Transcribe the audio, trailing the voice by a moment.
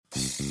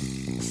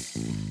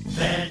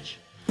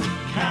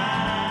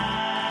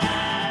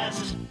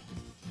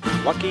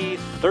Lucky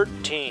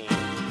 13.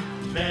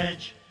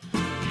 VegCast.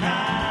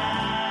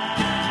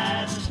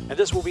 And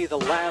this will be the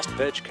last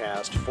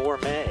VegCast for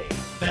May.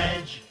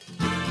 VegCast.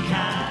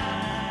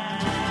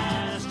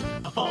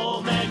 A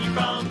full menu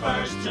from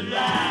first to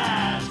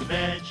last.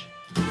 VegCast.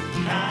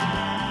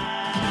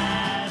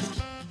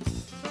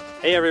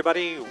 Hey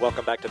everybody,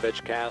 welcome back to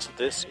VegCast.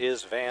 This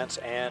is Vance,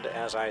 and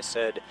as I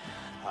said,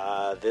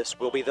 this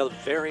will be the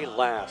very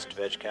last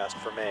VegCast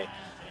for May.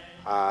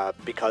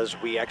 Because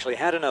we actually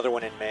had another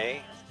one in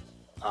May,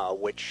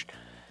 which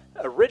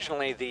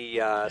originally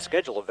the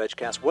schedule of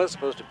VegCast was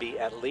supposed to be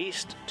at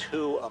least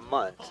 2 a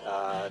month.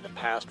 In the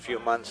past few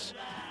months,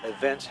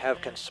 events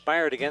have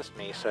conspired against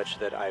me such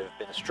that I've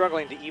been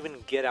struggling to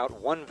even get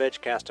out one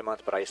VegCast a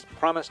month, but I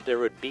promised there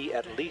would be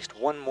at least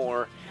one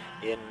more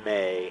in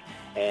May,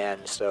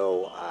 and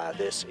so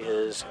this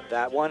is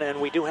that one,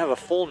 and we do have a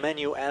full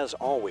menu as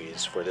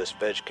always for this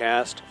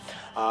VegCast.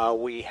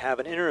 We have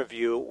an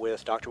interview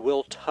with Dr.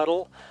 Will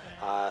Tuttle,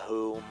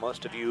 who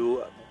most of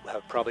you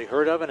have probably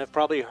heard of and have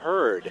probably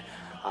heard,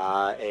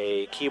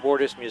 a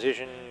keyboardist,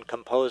 musician,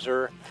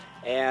 composer,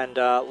 and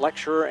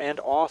lecturer and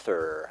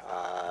author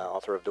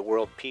of The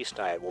World Peace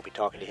Diet. We'll be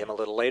talking to him a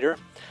little later.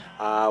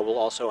 We'll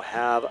also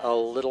have a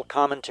little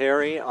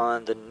commentary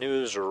on the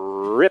news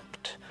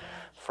ripped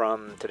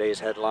from today's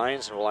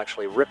headlines, and we'll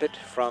actually rip it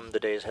from the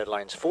day's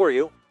headlines for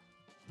you.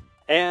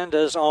 And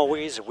as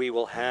always, we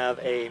will have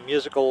a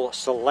musical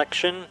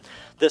selection.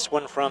 This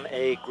one from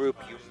a group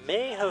you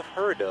may have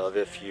heard of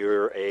if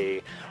you're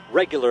a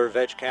regular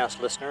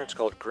VegCast listener. It's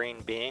called Green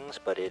Beings,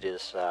 but it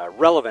is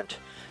relevant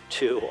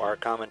to our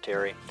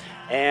commentary.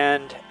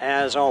 And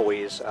as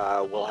always,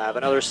 we'll have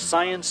another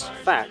science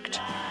fact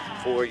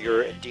for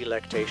your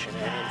delectation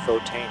and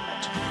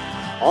infotainment.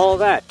 All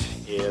that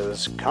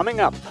is coming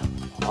up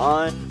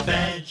on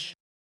VegCast.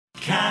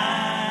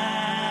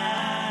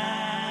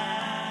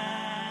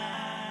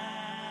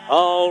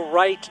 All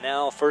right,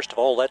 now, first of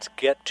all, let's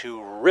get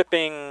to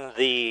ripping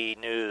the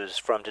news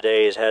from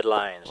today's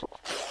headlines.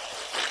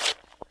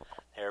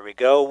 There we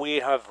go.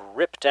 We have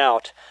ripped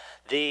out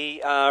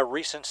the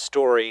recent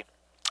story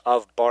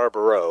of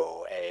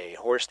Barbaro, a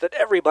horse that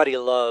everybody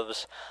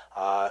loves,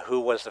 who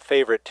was the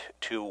favorite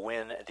to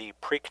win the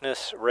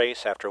Preakness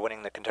race after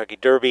winning the Kentucky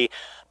Derby,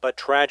 but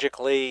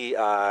tragically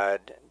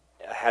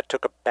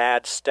took a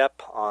bad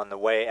step on the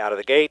way out of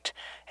the gate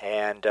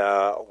and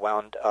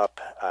wound up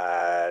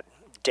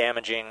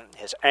damaging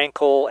his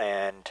ankle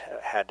and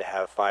had to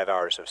have 5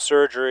 hours of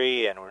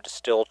surgery, and we're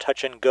still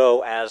touch and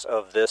go as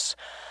of this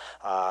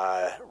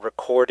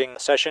recording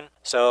session.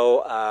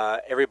 So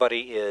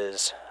everybody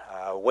is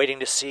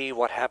waiting to see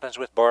what happens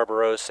with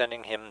Barbaro,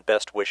 sending him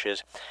best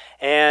wishes.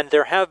 And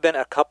there have been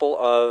a couple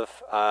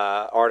of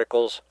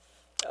articles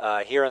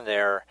here and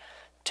there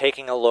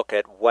taking a look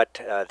at what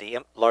the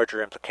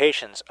larger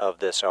implications of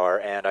this are,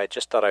 and I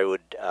just thought I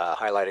would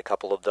highlight a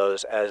couple of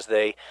those as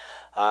they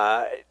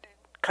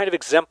kind of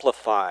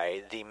exemplify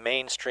the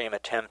mainstream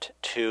attempt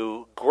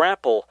to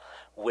grapple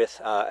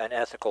with an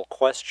ethical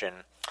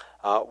question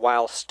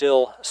while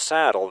still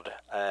saddled,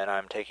 and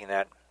I'm taking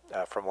that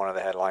from one of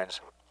the headlines,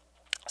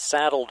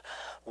 saddled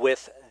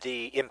with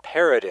the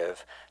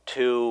imperative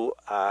to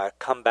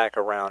come back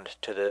around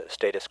to the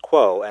status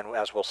quo. And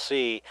as we'll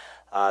see,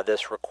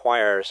 this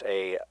requires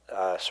a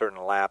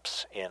certain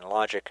lapse in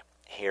logic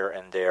here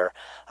and there.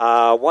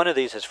 One of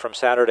these is from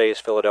Saturday's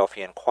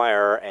Philadelphia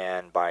Inquirer,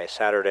 and by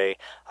Saturday,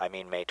 I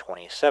mean May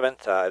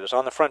 27th. It was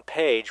on the front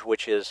page,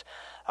 which is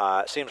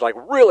seems like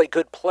really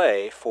good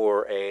play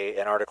for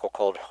an article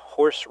called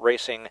 "Horse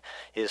Racing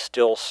is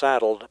Still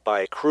Saddled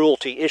by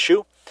Cruelty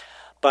Issue."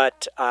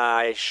 But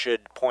I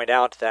should point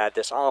out that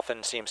this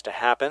often seems to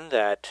happen,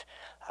 that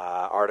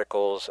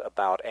articles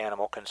about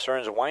animal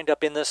concerns wind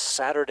up in this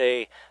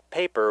Saturday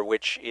paper,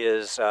 which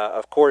is,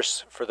 of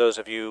course, for those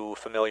of you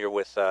familiar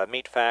with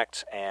Meat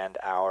Facts and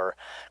our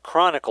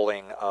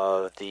chronicling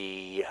of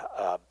the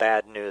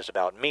bad news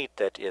about meat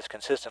that is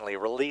consistently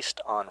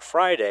released on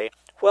Friday,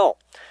 well,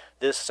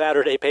 this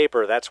Saturday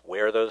paper, that's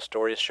where those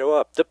stories show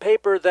up. The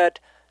paper that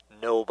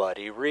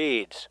nobody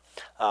reads.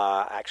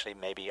 Actually,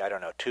 maybe,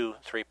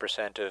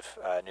 2-3% of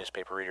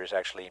newspaper readers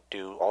actually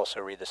do also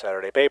read the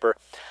Saturday paper.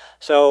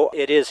 So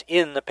it is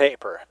in the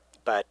paper,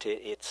 but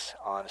it's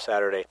on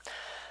Saturday.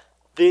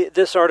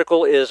 This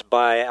article is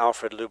by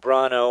Alfred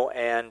Lubrano,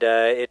 and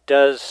it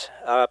does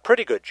a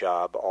pretty good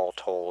job, all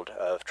told,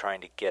 of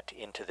trying to get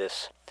into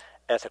this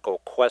ethical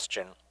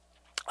question.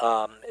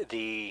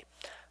 The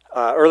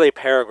early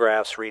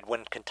paragraphs read,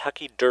 when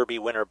Kentucky Derby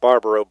winner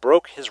Barbaro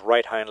broke his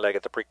right hind leg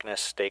at the Preakness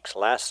Stakes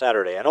last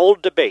Saturday, an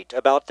old debate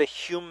about the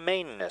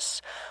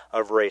humaneness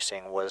of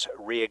racing was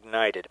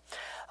reignited.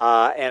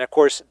 And, of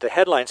course, the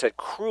headline said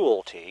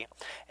cruelty,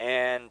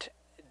 and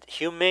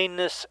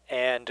humaneness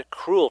and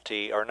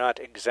cruelty are not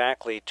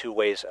exactly two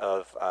ways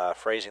of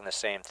phrasing the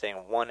same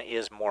thing. One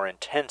is more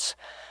intense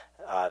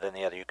than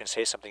the other. You can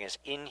say something is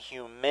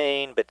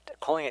inhumane, but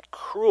calling it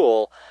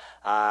cruel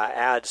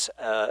adds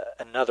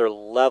another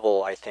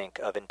level, I think,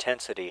 of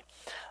intensity,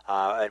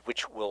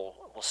 which we'll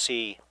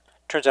see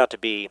turns out to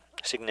be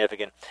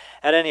significant.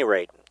 At any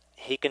rate,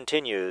 he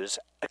continues,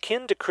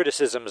 akin to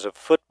criticisms of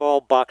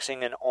football,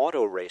 boxing, and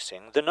auto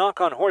racing, the knock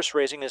on horse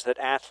racing is that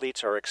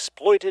athletes are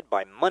exploited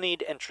by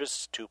moneyed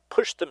interests to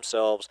push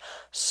themselves,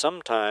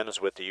 sometimes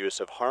with the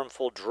use of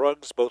harmful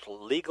drugs, both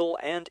legal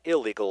and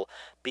illegal,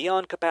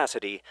 beyond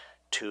capacity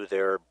to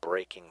their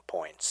breaking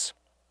points.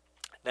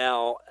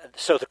 Now,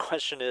 so the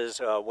question is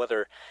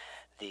whether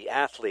the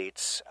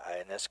athletes,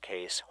 in this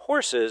case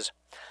horses,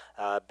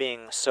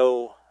 being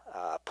so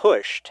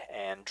pushed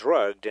and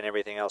drugged and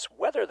everything else,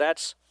 whether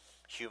that's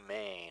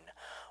humane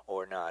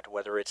or not,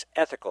 whether it's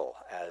ethical,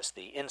 as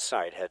the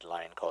Inside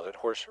headline called it,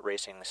 horse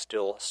racing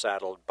still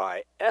saddled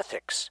by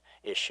ethics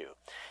issue.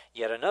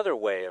 Yet another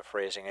way of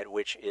phrasing it,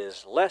 which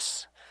is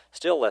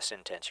still less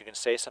intense. You can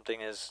say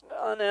something is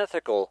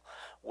unethical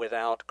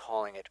without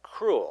calling it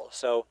cruel.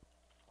 So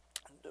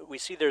we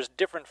see there's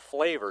different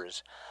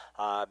flavors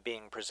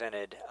being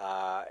presented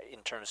in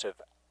terms of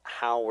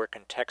how we're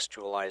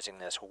contextualizing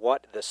this,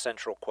 what the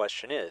central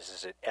question is.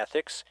 Is it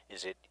ethics?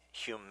 Is it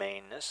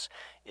humaneness?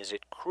 Is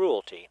it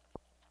cruelty?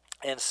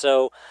 And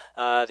so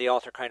the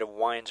author kind of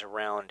winds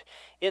around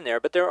in there,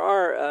 but there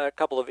are a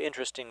couple of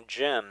interesting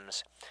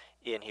gems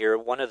in here.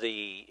 One of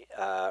the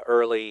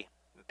early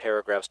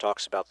paragraphs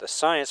talks about the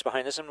science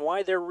behind this and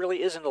why there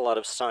really isn't a lot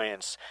of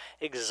science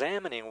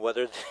examining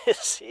whether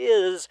this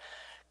is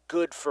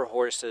good for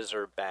horses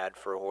or bad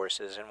for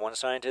horses. And one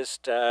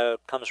scientist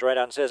comes right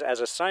out and says, as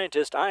a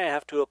scientist, I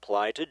have to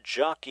apply to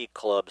jockey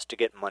clubs to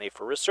get money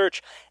for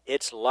research.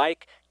 It's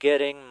like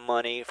getting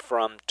money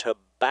from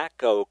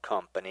tobacco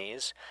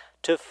companies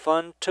to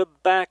fund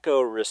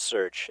tobacco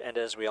research. And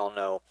as we all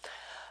know,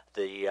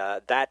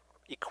 that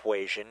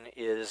equation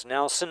is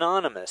now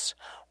synonymous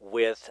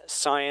with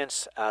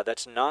science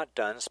that's not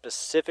done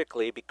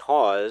specifically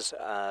because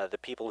the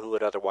people who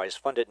would otherwise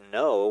fund it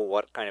know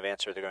what kind of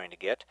answer they're going to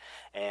get,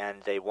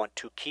 and they want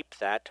to keep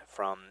that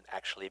from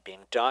actually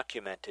being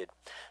documented.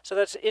 So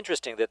that's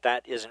interesting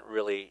that isn't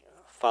really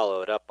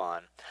followed up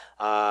on.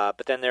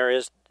 But then there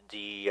is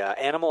the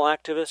animal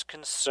activist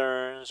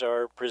concerns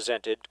are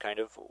presented, kind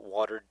of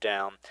watered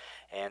down,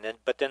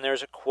 but then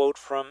there's a quote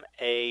from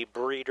a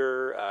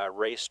breeder,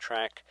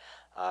 racetrack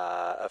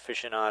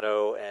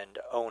aficionado and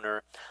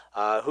owner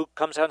who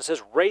comes out and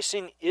says,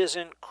 racing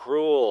isn't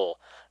cruel.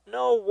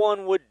 No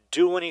one would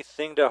do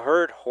anything to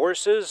hurt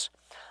horses.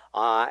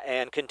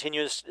 And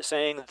continues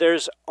saying,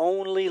 there's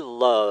only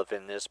love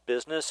in this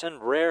business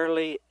and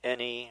rarely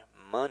any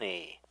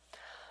money.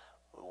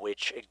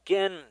 Which,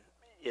 again,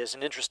 is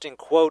an interesting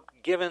quote,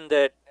 given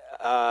that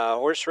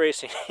horse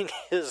racing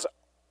is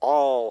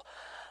all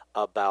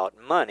about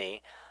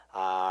money.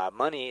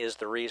 Money is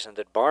the reason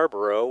that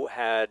Barbaro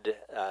had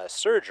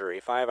surgery,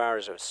 5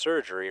 hours of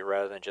surgery,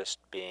 rather than just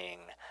being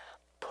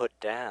put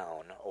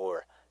down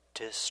or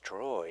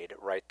destroyed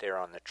right there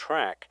on the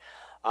track.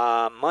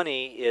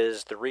 Money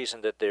is the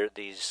reason that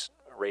these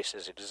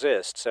races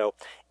exist. So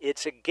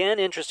it's again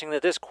interesting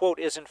that this quote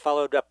isn't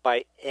followed up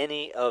by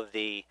any of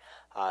the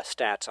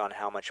stats on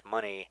how much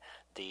money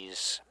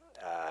these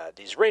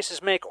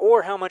races make,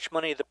 or how much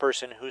money the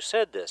person who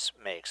said this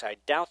makes. I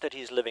doubt that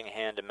he's living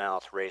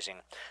hand-to-mouth raising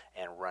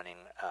and running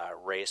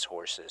race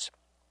horses.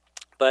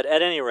 But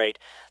at any rate,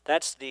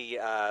 that's the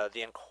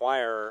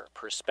Enquirer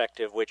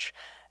perspective, which,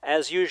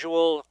 as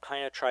usual,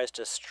 kind of tries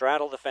to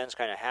straddle the fence,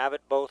 kind of have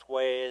it both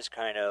ways,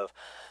 kind of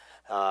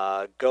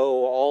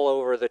go all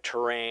over the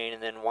terrain,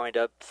 and then wind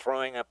up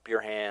throwing up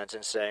your hands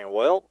and saying,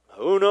 well,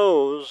 who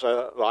knows?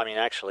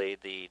 Actually,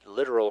 the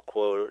literal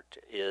quote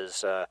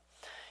is,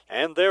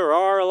 and there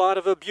are a lot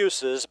of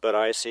abuses, but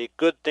I see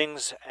good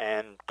things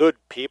and good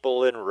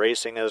people in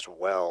racing as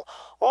well.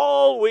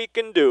 All we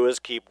can do is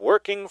keep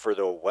working for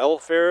the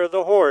welfare of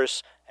the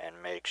horse and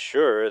make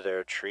sure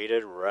they're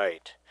treated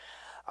right.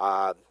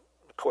 Of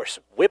course,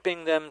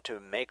 whipping them to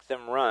make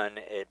them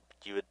run,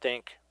 you would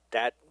think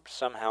that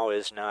somehow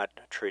is not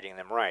treating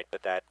them right,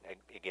 but that,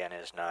 again,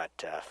 is not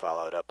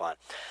followed up on.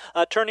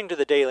 Turning to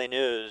the Daily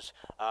News,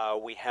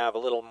 we have a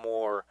little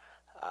more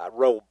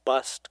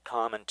robust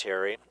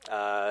commentary.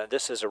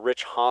 This is a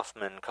Rich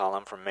Hoffman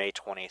column from May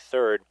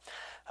 23rd,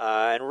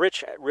 and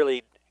Rich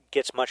really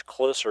gets much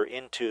closer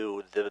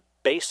into the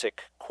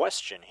basic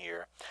question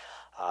here.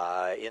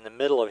 In the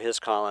middle of his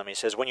column, he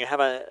says, when you have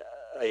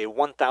a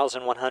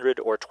 1,100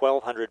 or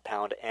 1,200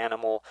 pound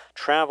animal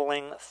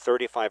traveling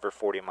 35 or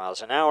 40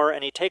 miles an hour,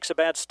 and he takes a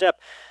bad step,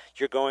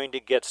 you're going to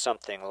get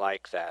something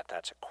like that.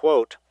 That's a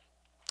quote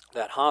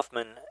that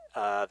Hoffman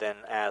then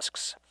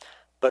asks,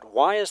 but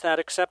why is that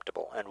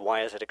acceptable? And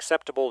why is it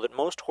acceptable that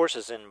most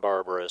horses in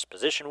Barbara's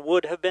position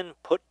would have been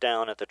put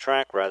down at the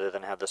track rather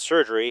than have the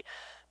surgery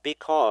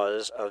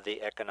because of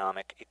the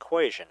economic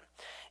equation?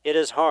 It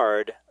is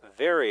hard,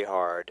 very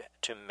hard,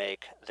 to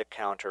make the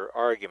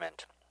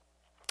counter-argument.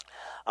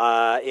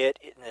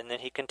 And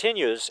then he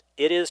continues,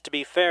 it is, to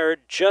be fair,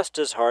 just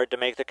as hard to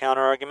make the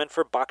counter-argument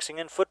for boxing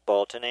and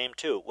football, to name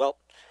two. Well,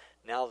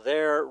 now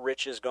there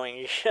Rich is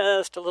going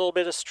just a little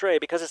bit astray,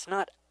 because it's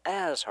not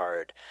as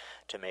hard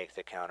to make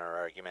the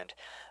counter-argument,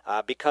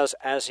 because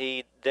as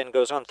he then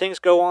goes on, things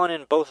go on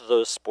in both of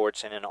those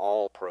sports and in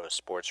all pro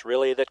sports,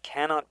 really, that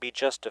cannot be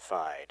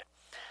justified.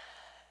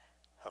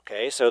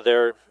 Okay, so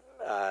they're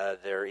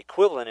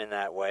equivalent in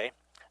that way.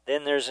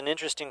 Then there's an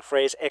interesting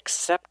phrase,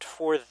 except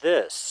for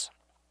this.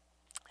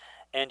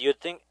 And you'd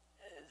think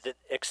that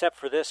except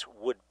for this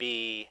would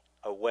be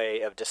a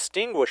way of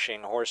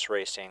distinguishing horse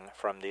racing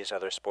from these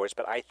other sports,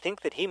 but I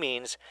think that he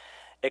means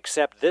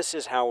except this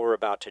is how we're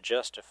about to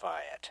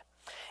justify it.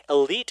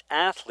 Elite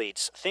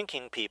athletes,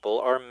 thinking people,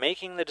 are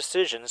making the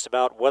decisions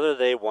about whether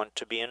they want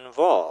to be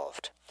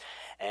involved.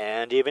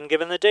 And even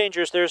given the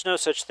dangers, there's no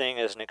such thing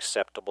as an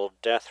acceptable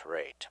death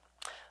rate.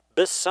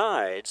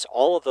 Besides,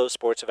 all of those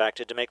sports have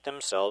acted to make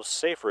themselves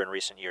safer in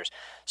recent years.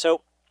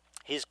 So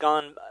he's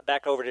gone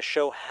back over to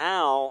show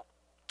how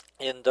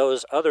in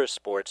those other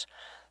sports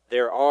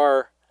there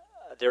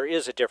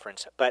is a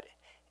difference, but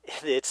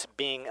it's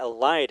being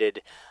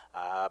elided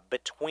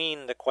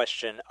between the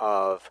question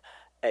of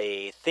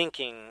a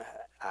thinking,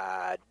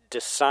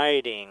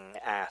 deciding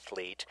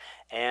athlete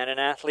and an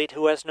athlete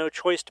who has no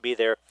choice to be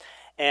there,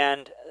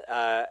 and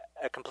a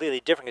completely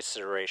different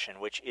consideration,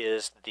 which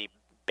is the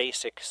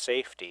basic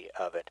safety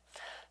of it.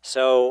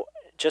 So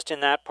just in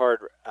that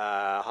part,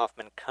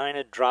 Hoffman kind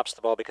of drops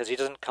the ball because he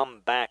doesn't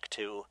come back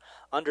to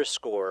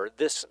underscore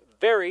this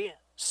very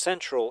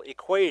central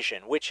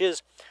equation, which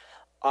is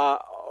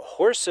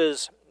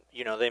horses,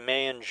 they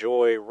may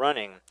enjoy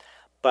running,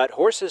 but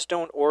horses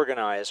don't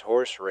organize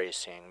horse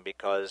racing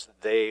because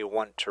they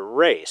want to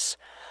race.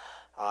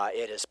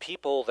 It is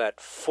people that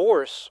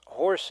force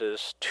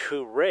horses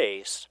to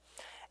race,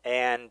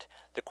 and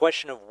the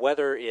question of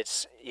whether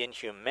it's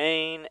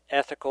inhumane,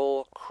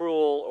 ethical,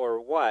 cruel, or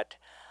what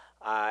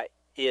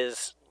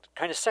is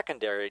kind of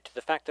secondary to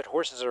the fact that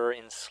horses are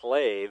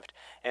enslaved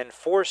and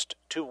forced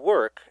to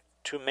work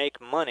to make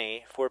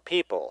money for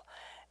people.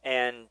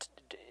 And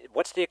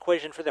what's the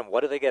equation for them? What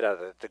do they get out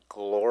of it? The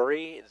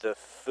glory, the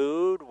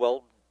food?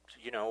 Well,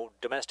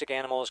 domestic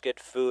animals get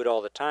food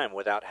all the time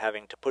without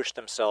having to push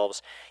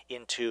themselves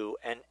into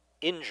an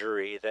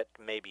injury that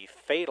may be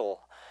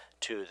fatal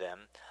to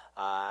them.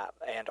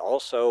 And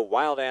also,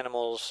 wild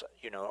animals,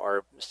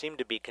 seem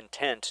to be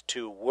content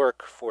to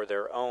work for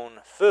their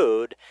own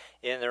food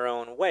in their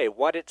own way.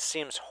 What it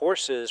seems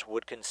horses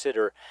would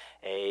consider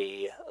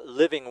a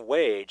living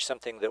wage,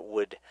 something that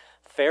would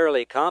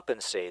fairly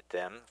compensate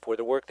them for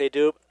the work they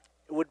do,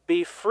 would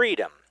be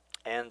freedom.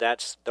 And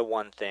that's the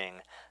one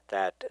thing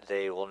that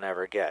they will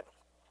never get.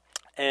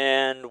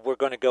 And we're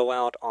going to go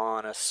out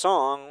on a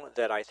song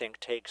that I think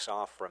takes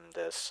off from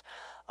this.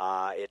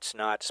 It's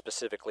not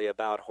specifically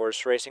about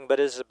horse racing, but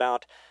is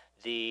about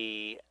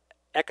the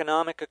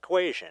economic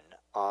equation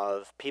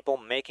of people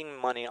making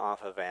money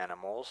off of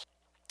animals,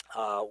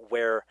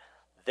 where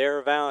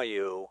their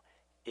value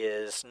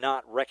is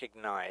not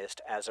recognized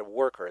as a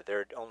worker.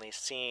 They're only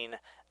seen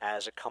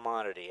as a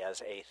commodity,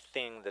 as a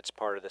thing that's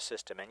part of the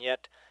system. And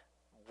yet,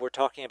 we're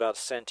talking about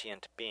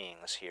sentient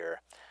beings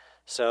here.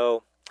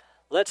 So,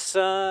 let's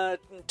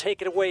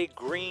take it away,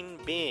 Green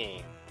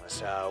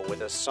Beings,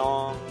 with a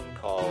song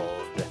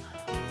called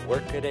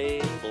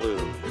Workaday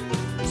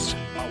Blues.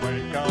 I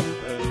wake up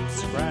and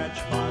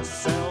scratch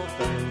myself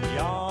and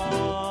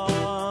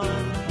yawn.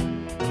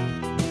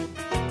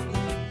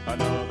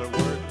 Another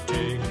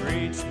workday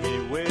greets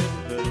me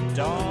with the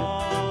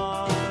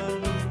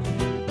dawn.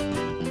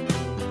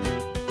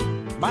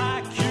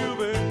 My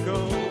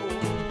cubicle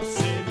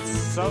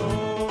seems so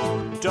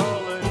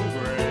dull and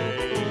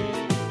gray,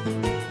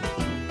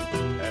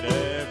 and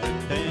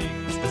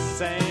everything's the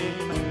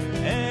same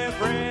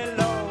every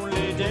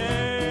lonely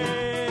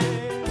day.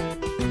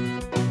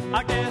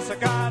 I guess I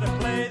gotta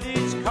play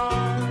these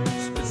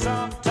cards, but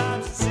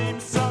sometimes it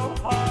seems so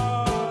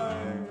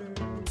hard.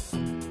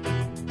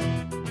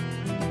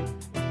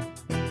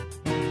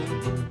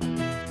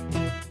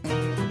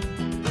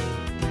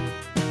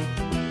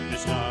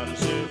 It's not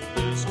as if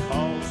this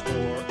calls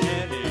for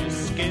any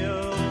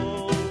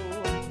skill.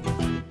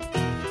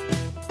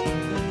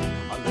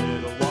 A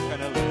little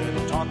walking, a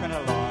little talking,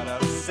 a lot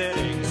of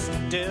sitting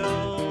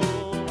still.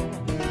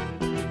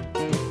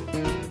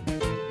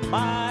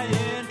 My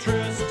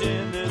interest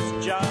in this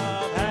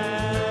job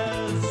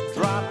has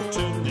dropped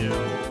to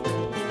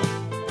nil.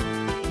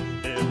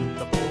 If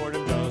the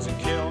boredom doesn't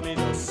kill me,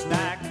 the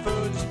snack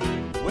foods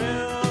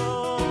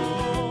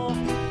will.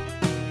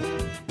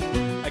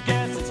 I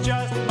guess it's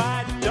just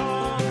my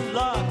dumb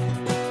luck,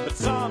 but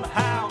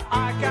somehow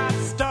I got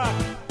stuck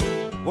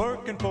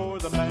working for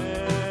the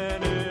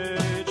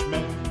management,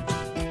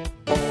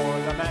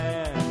 for the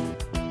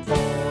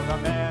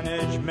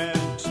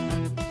management.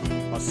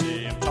 I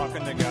see him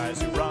talking to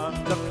guys who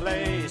run the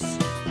place.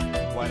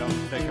 Why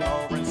don't they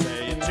come over and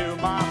say it to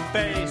my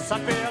face? I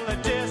feel a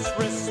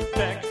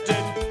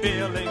disrespected,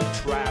 feeling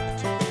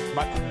trapped.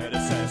 My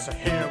predecessor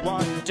here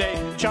one day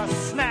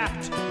just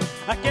snapped.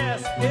 I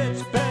guess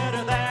it's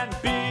better than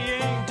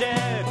being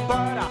dead,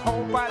 but I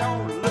hope I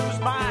don't lose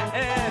my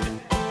head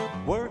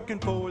working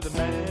for the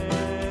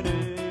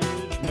management,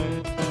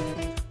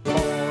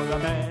 for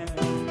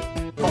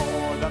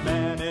the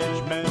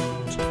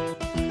management.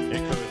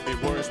 It could be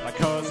worse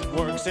because it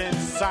works in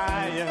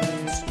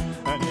science,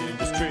 an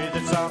industry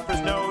that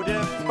suffers no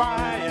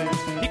defiance.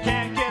 You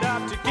can't get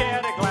up to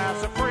get a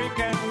glass of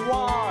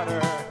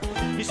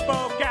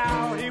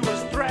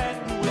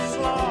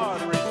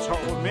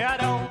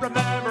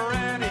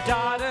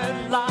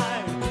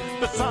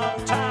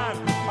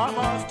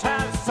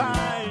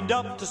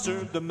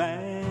serve the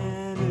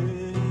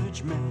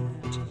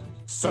management.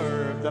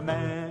 Serve the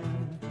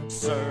man,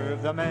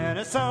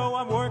 and so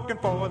I'm working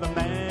for the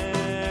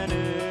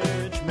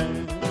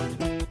management.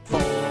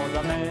 For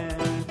the man,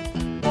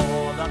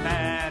 for the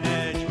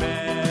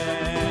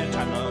management.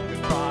 I look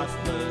across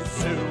the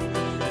zoo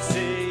and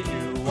see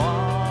you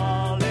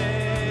all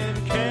in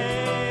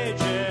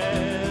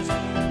cages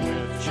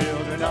with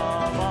children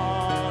of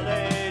all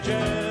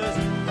ages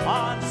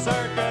on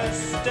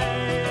circus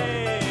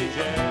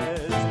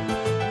stages.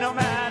 No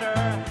matter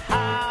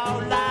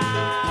how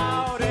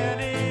loud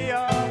any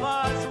of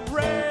us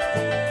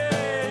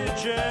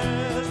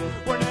rages,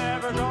 we're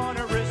never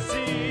gonna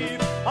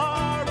receive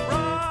our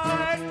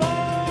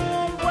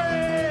rightful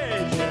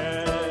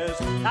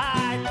wages.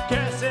 I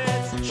guess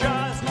it's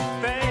just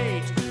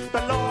fate,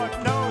 but Lord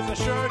knows I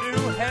sure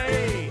do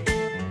hate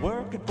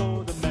working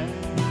for the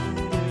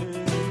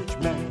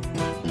management.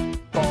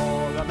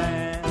 For the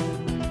man,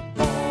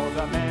 for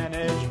the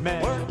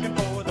management. Working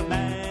for the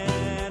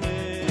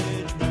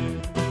management.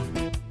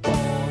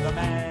 For the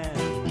man,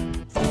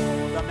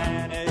 for the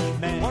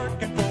management.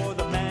 Working for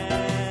the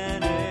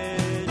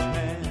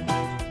management.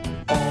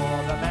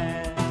 For the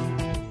man,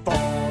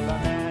 for the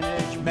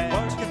management.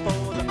 Working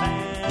for the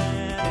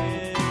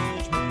management.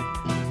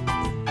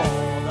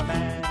 For the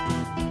man,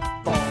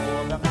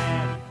 for the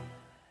man.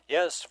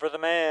 Yes, for the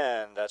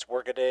man. That's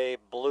Workaday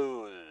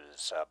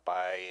Blues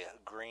by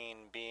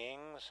Green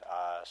Beings,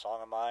 a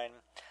song of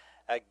mine.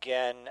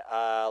 Again,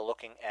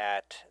 looking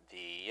at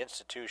the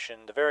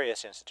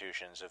various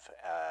institutions of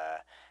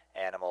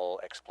animal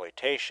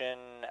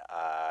exploitation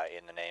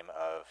in the name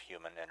of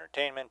human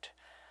entertainment.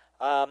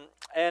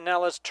 And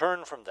now let's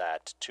turn from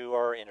that to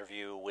our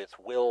interview with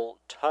Will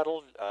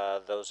Tuttle.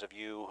 Those of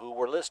you who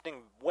were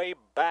listening way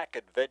back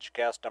at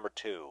VegCast number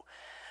 2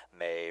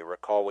 may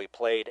recall we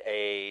played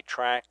a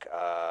track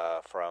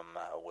from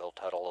Will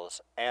Tuttle's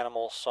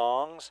Animal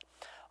Songs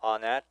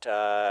on that,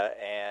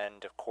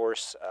 and of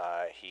course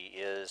he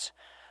is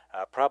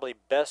probably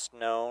best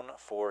known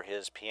for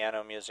his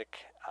piano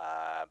music,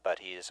 but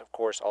he is of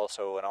course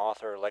also an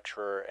author,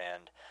 lecturer,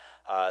 and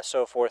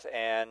so forth,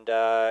 and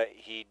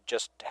he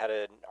just had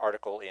an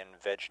article in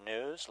Veg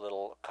News, a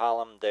little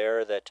column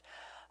there that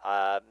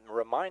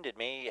reminded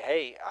me,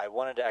 hey, I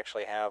wanted to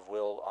actually have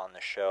Will on the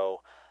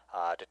show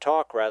to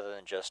talk rather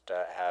than just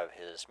have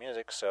his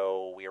music,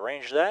 so we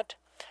arranged that,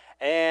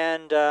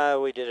 and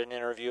we did an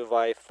interview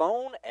via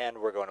phone, and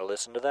we're going to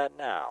listen to that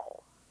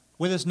now.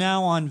 With us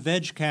now on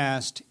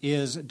VegCast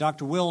is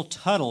Dr. Will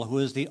Tuttle, who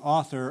is the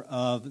author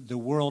of The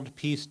World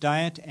Peace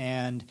Diet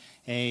and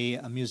a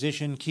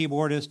musician,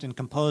 keyboardist, and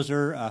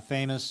composer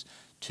famous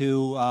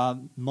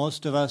to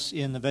most of us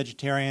in the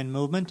vegetarian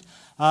movement.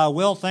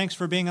 Will, thanks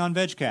for being on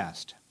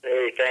VegCast.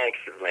 Hey, thanks,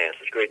 Lance.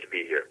 It's great to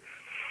be here.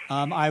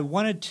 I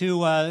wanted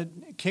to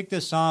kick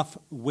this off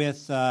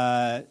with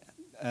a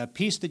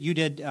piece that you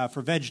did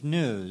for Veg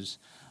News,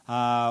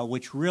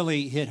 which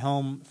really hit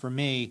home for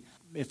me.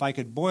 If I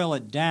could boil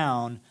it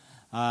down,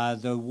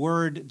 the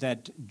word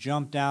that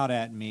jumped out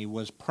at me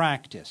was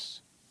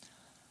practice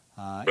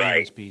in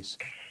this piece.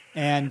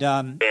 And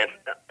well,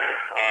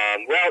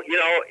 you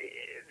know,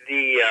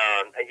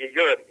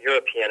 you're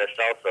a pianist,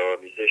 also a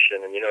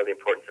musician, and you know the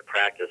importance of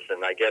practice.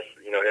 And I guess,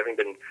 you know, having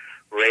been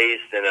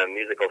raised in a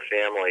musical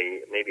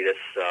family, maybe this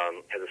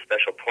has a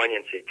special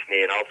poignancy to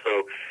me. And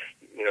also,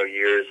 you know,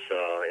 years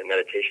in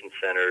meditation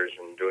centers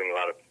and doing a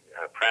lot of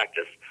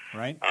practice.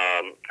 Right.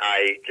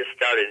 I just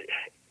started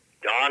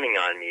dawning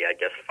on me, I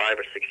guess, 5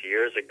 or 6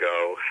 years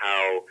ago,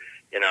 how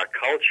in our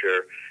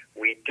culture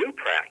we do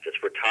practice.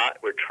 We're taught,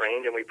 we're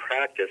trained, and we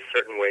practice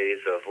certain ways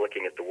of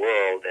looking at the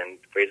world and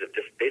ways of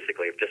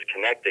basically of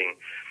disconnecting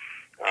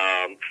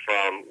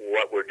from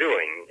what we're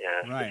doing,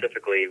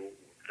 specifically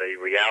the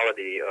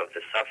reality of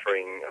the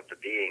suffering of the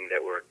being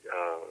that we're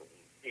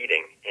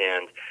eating,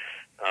 and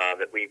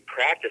that we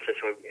practice this,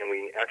 and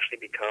we actually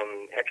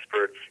become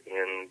experts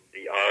in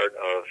the art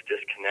of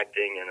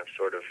disconnecting and of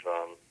sort of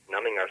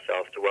numbing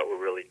ourselves to what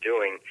we're really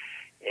doing,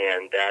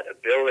 and that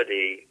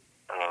ability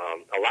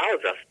allows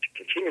us to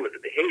continue with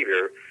the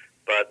behavior,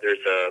 but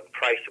there's a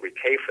price that we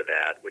pay for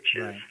that, which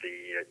is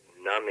the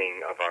numbing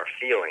of our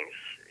feelings,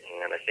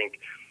 and I think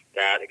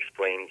that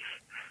explains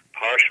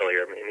partially,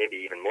 or maybe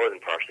even more than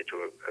partially,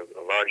 to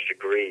a large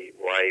degree,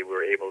 why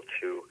we're able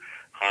to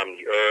harm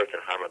the earth and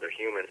harm other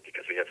humans,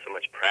 because we have so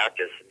much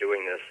practice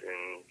doing this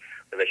in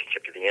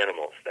relationship to the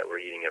animals that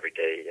we're eating every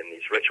day, and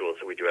these rituals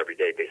that we do every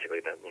day,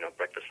 basically, that, you know,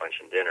 breakfast, lunch,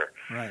 and dinner,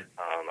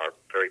 are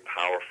very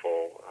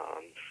powerful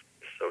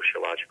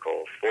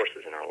sociological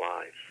forces in our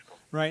lives.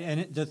 Right,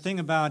 and the thing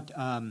about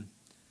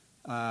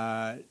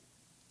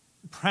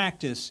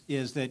practice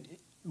is that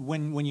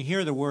when you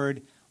hear the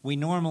word, we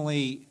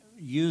normally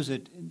use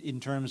it in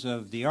terms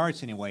of the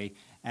arts anyway,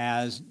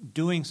 as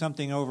doing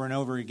something over and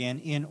over again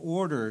in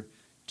order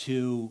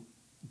to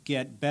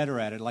get better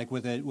at it, like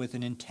with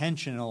an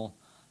intentional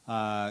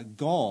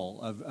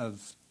goal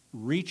of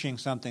reaching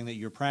something that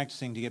you're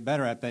practicing to get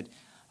better at. But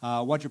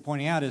what you're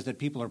pointing out is that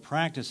people are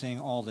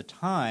practicing all the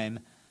time,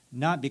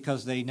 not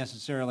because they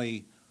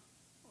necessarily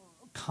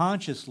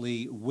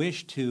consciously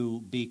wish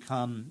to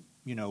become,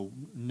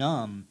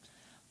 numb,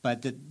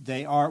 but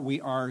that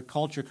our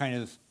culture kind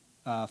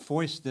of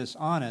foists this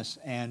on us,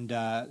 and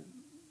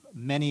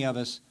many of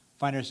us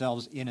find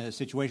ourselves in a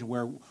situation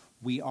where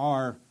we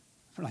are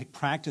like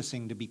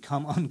practicing to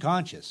become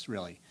unconscious,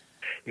 really.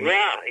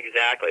 Yeah,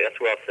 exactly. That's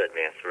well said,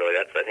 Vance. Really,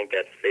 I think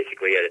that's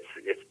basically it.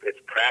 It's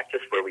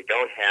practice where we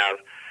don't have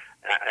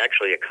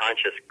actually a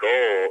conscious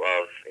goal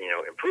of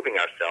improving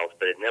ourselves,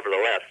 but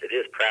nevertheless, it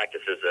is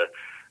practice. There's a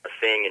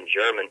saying in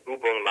German,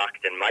 Übung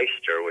macht den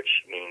Meister,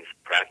 which means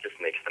practice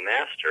makes the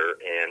master,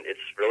 and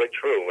it's really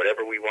true.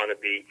 Whatever we want to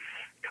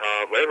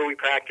whatever we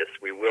practice,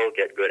 we will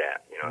get good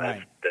at.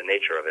 Right. That's the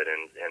nature of it.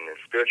 And in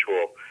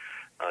spiritual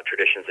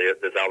traditions,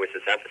 there's always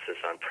this emphasis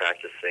on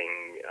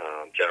practicing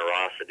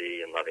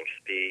generosity and loving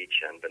speech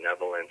and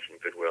benevolence and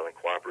goodwill and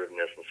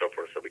cooperativeness and so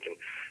forth, so we can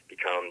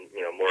become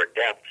more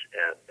adept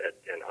at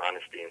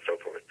honesty and so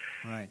forth.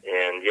 Right.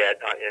 And yet,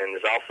 and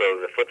there's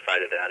also the flip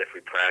side of that. If we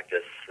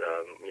practice,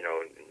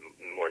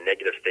 more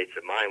negative states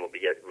of mind, we'll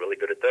get really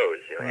good at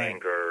those. Right.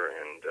 Anger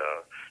and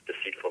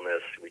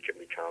deceitfulness,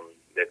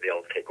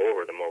 they'll take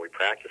over the more we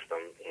practice them.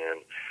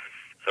 And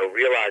so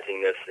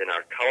realizing this in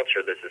our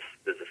culture, there's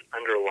this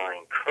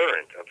underlying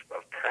current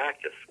of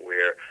practice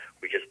where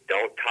we just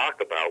don't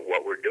talk about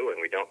what we're doing.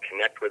 We don't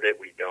connect with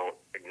it. We don't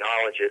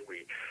acknowledge it.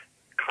 We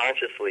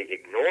consciously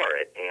ignore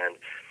it.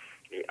 And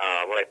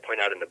what I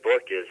point out in the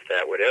book is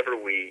that whatever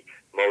we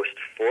most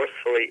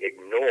forcefully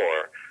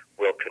ignore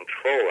will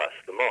control us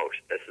the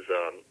most. This is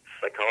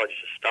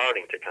psychologists are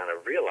starting to kind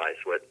of realize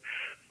what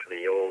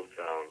the old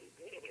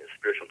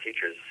spiritual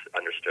teachers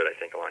understood, I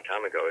think, a long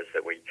time ago, is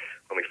that when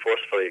we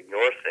forcefully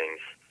ignore things,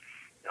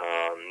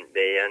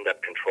 they end up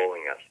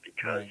controlling us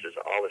because Right. there's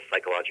all this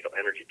psychological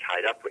energy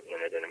tied up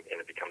in it, and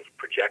it becomes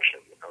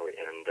projection.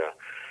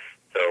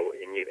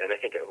 And I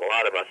think a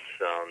lot of us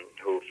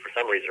who, for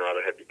some reason or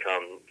other, have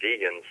become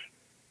vegans,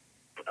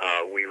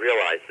 we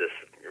realize this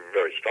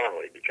very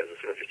strongly, because as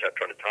soon as we start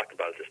trying to talk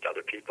about this to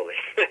other people,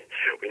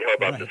 we know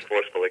about Right. this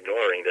forceful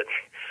ignoring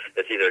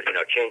that's either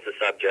change the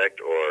subject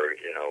or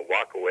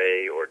walk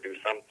away or do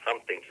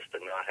something just to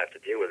not have to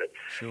deal with it.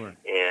 Sure.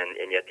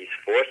 And yet these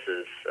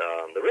forces,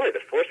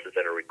 the forces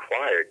that are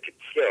required to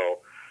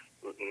kill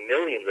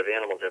millions of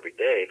animals every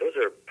day, those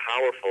are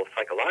powerful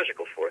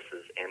psychological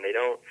forces, and they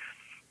don't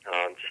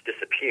just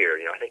disappear.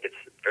 I think it's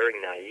very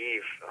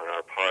naive on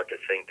our part to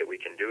think that we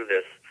can do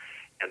this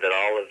and that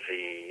all of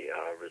the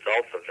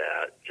results of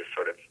that just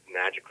sort of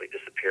magically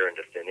disappear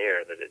into thin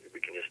air, that we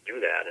can just do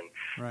that and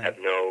Right. have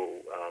no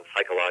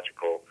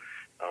psychological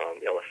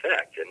ill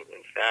effect. And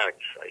in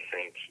fact, I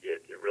think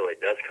it really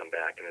does come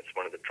back, and it's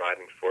one of the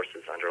driving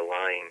forces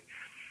underlying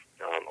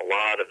a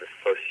lot of the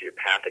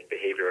sociopathic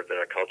behavior that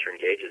our culture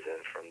engages in,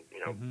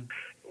 from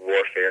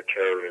warfare,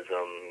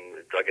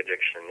 terrorism, drug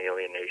addiction,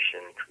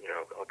 alienation,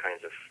 all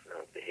kinds of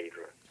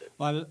behavior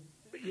that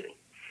we see.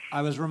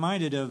 I was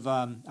reminded of,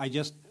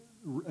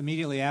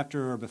 immediately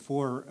after or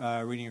before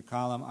reading your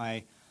column,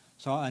 I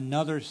saw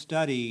another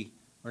study,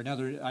 I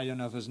don't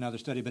know if it was another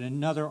study, but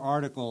another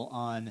article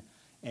on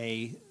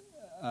a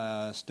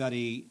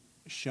study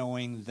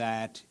showing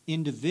that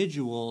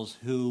individuals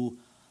who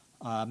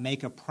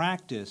make a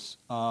practice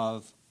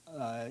of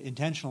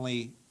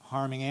intentionally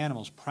harming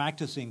animals,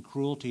 practicing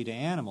cruelty to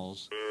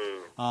animals,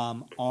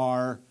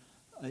 are,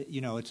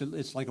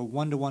 it's like a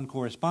one-to-one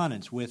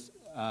correspondence with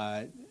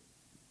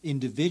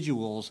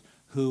individuals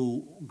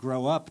who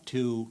grow up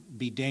to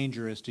be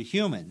dangerous to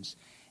humans.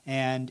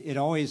 And it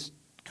always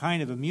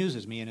kind of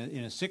amuses me in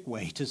a sick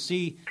way to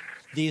see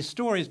these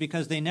stories,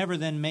 because they never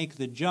then make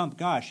the jump,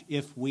 gosh,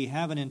 if we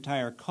have an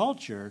entire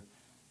culture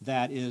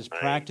that is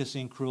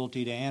practicing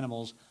cruelty to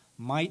animals,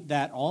 might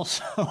that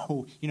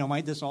also,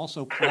 might this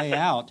also play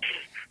out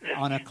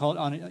on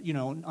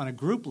a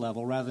group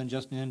level rather than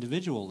just an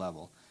individual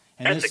level?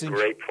 And that's a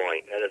great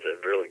point. That is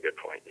a really good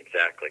point.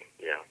 Exactly.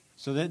 Yeah.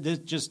 So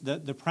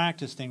the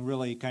practice thing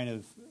really kind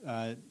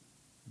of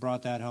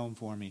brought that home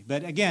for me.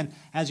 But again,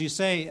 as you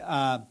say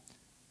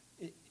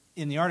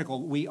in the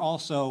article, we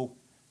also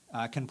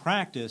can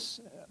practice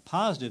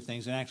positive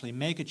things and actually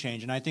make a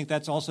change. And I think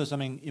that's also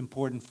something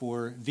important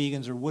for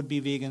vegans or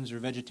would-be vegans or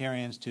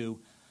vegetarians to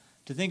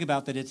think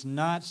about, that it's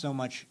not so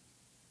much,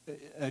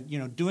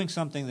 doing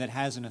something that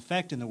has an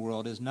effect in the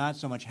world is not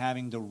so much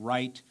having the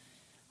right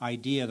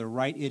idea, the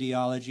right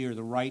ideology, or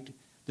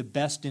the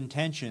best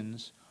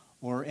intentions,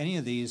 or any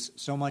of these,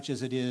 so much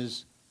as it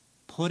is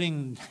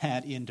putting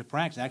that into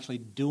practice, actually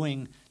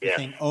doing the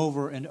thing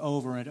over and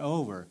over and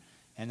over.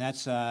 And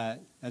that's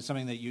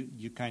something that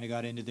you kind of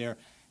got into there.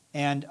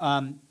 And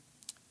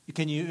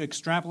can you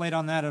extrapolate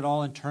on that at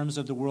all in terms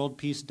of the World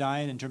Peace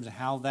Diet, in terms of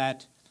how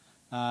that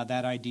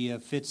idea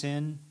fits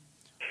in?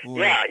 Or?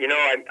 Yeah,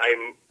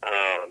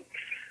 I'm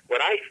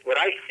what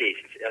I see.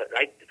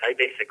 I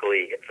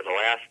basically, for the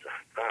last,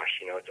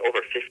 it's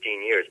over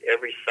 15 years.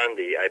 Every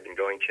Sunday, I've been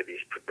going to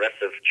these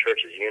progressive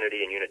churches,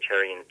 Unity and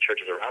Unitarian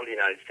churches around the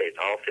United States,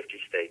 all 50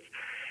 states,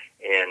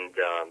 and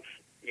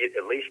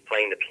at least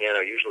playing the piano,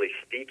 usually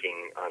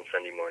speaking on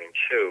Sunday morning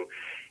too.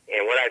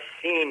 And what I've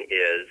seen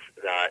is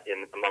that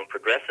among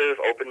progressive,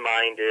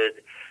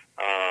 open-minded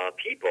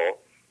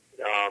people,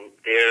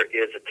 there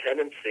is a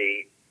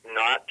tendency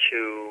not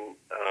to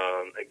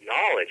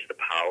acknowledge the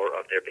power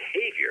of their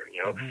behavior.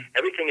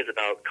 Everything is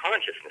about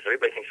consciousness.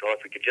 Everybody thinks, well,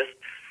 if we could just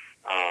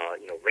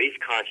raise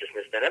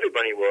consciousness, then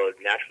everybody will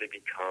naturally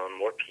become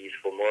more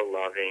peaceful, more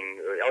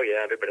loving. Oh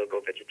yeah, everybody will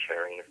go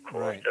vegetarian, of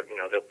course. Right.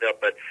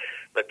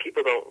 But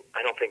people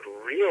I don't think,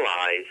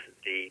 realize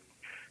the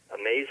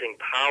amazing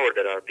power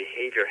that our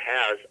behavior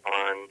has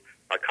on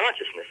our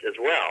consciousness as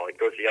well. It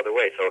goes the other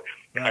way. So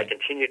if I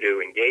continue to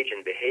engage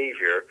in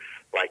behavior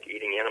like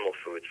eating animal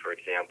foods, for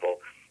example,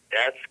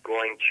 that's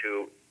going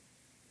to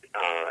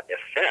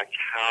affect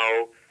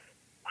how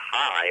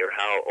high or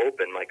how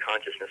open my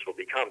consciousness will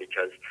become,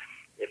 because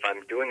if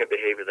I'm doing a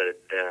behavior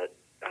that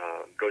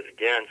goes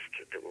against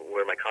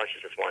where my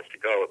consciousness wants to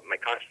go,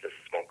 my consciousness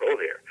won't go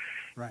there.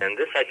 Right.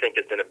 And this, I think,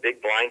 has been a big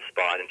blind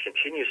spot and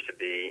continues to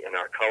be in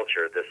our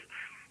culture, this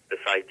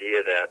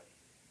idea that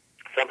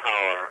somehow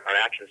our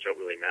actions don't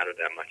really matter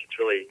that much. It's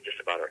really just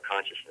about our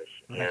consciousness.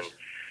 Right. And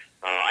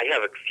I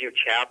have a few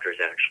chapters,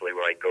 actually,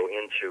 where I go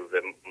into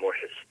the more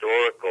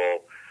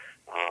historical,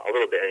 a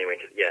little bit anyway,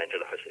 into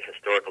the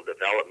historical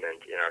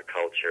development in our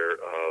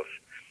culture of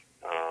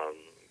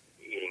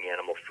eating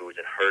animal foods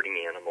and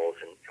herding animals,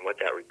 and what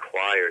that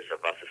requires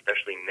of us,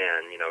 especially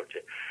men,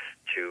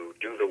 to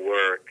do the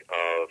work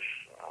of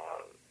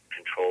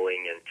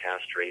controlling and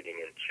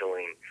castrating and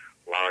killing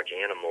large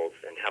animals,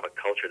 and have a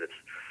culture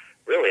that's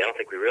really, I don't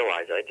think we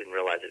realize it. I didn't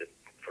realize it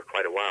for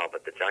quite a while,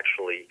 but that's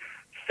actually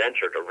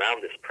centered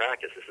around this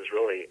practice. This is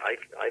really,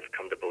 I've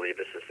come to believe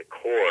this is the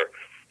core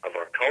of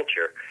our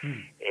culture.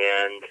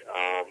 And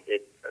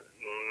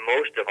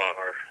most of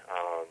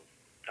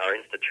our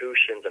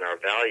institutions and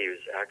our values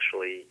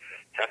actually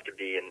have to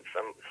be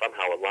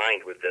somehow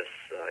aligned with this,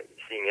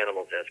 seeing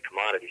animals as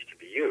commodities to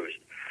be used.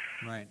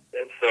 Right.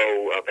 And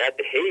so that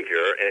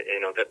behavior,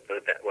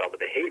 the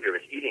behavior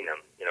is eating them.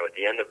 At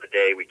the end of the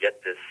day, we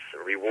get this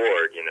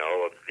reward,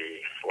 of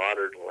the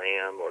slaughtered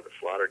lamb or the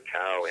slaughtered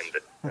cow and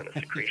the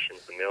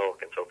secretions, the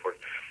milk, and so forth.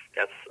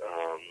 That's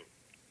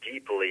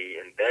deeply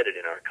embedded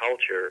in our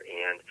culture,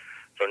 and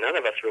so none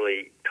of us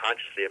really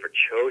consciously ever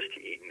chose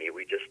to eat meat.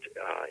 We just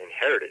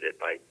inherited it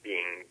by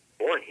being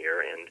born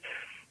here, and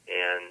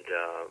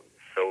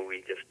so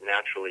we just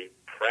naturally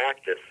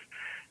practice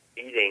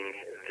eating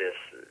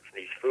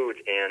these foods,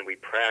 and we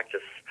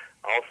practice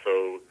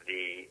also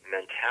the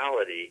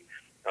mentality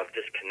of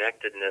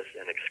disconnectedness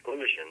and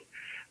exclusion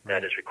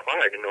that is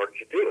required in order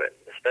to do it,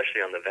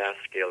 especially on the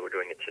vast scale we're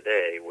doing it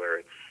today, where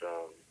it's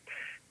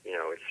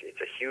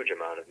it's a huge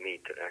amount of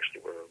meat that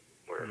actually we're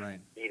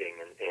eating,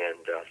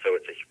 and so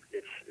it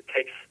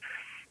takes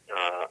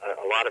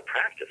a lot of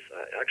practice.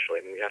 Actually,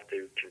 I mean, we have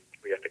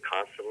to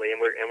constantly,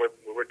 and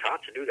we're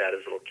taught to do that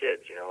as little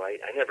kids.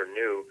 I never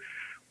knew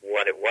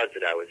what it was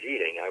that I was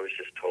eating. I was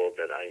just told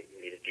that I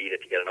needed to eat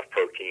it to get enough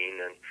protein,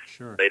 and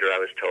later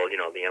I was told,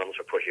 the animals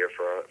were put here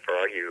for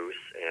our use,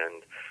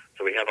 and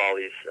so we have all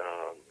these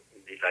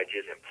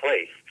ideas in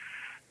place.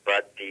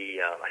 But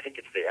I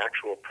think it's the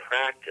actual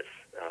practice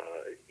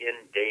in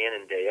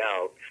and day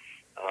out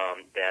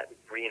that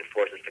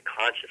reinforces the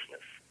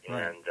consciousness.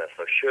 Right. And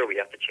so sure, we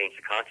have to change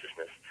the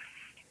consciousness,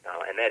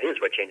 and that is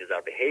what changes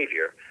our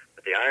behavior.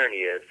 But the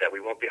irony is that we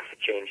won't be able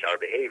to change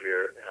our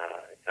behavior,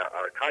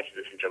 our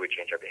consciousness, until we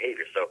change our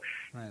behavior. So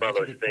it's one of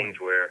those things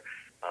where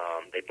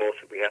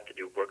we have to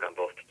do work on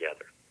both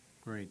together.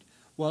 Great.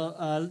 Well,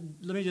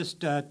 let me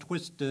just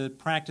twist the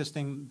practice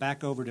thing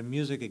back over to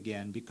music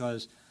again,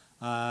 because,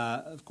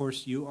 of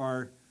course, you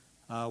are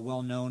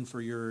well known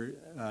for your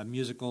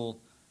musical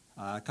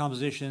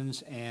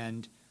compositions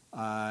and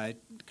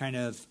kind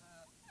of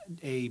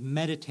a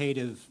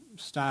meditative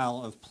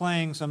style of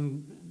playing,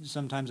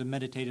 sometimes a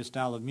meditative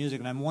style of music.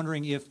 And I'm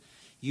wondering if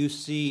you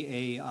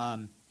see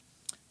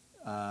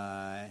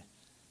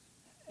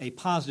a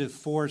positive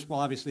force, well,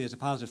 obviously it's a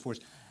positive force,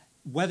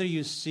 whether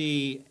you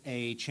see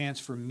a chance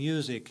for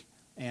music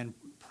and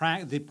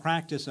the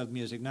practice of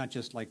music, not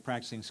just like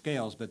practicing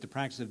scales, but the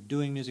practice of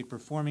doing music,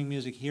 performing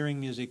music, hearing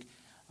music,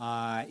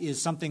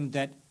 is something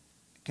that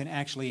can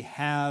actually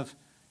have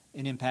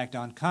an impact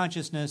on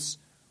consciousness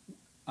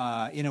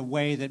in a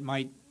way that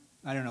might,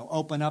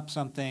 open up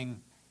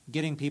something,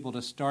 getting people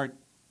to start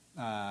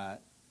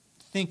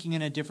thinking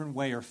in a different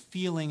way or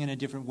feeling in a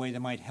different way that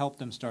might help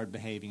them start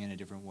behaving in a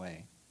different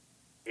way.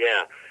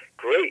 Yeah,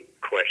 great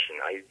question.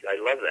 I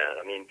love that.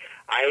 I mean,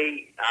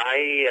 I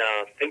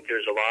think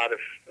there's a lot of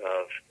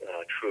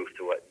truth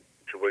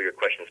to where your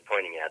question is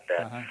pointing at.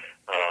 That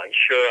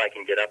sure, I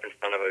can get up in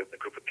front of a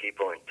group of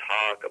people and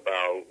talk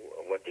about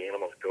what the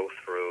animals go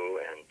through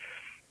and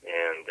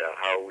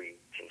how we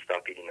can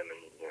stop eating them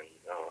and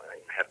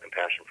have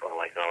compassion for all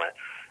life and all that.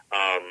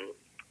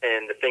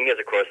 And the thing is,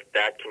 of course,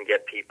 that can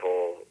get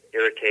people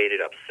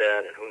irritated,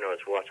 upset, and who knows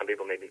what. Some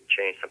people maybe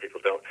change, some people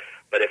don't.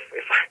 But if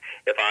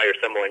I or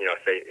someone,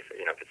 say if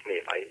it's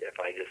me, if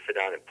I just sit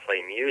down and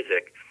play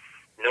music,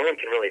 no one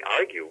can really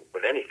argue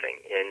with anything,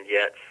 and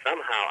yet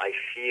somehow I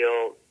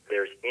feel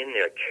there's in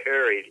there,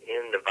 carried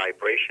in the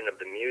vibration of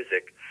the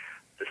music,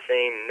 the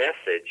same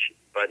message,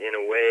 but in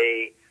a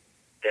way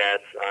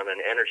that's on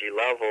an energy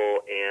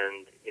level,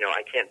 and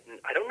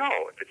I don't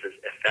know if it's as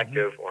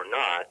effective or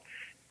not.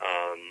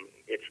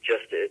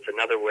 It's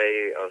another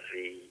way of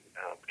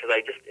because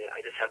I just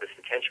have this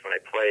intention when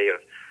I play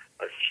of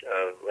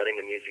letting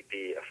the music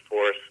be a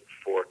force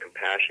for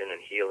compassion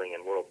and healing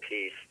and world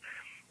peace,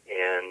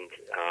 and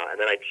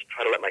then I just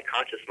try to let my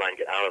conscious mind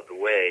get out of the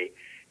way.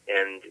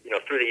 And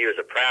through the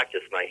years of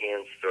practice, my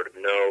hands sort of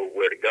know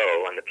where to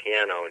go on the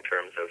piano in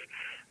terms of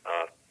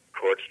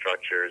chord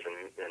structures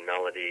and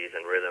melodies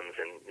and rhythms,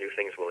 and new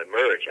things will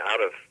emerge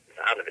out of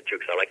it too.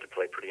 Because I like to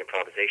play pretty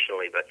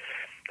improvisationally, but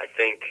I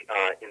think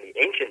in the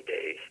ancient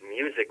days,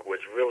 music was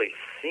really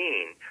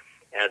seen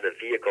as a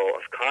vehicle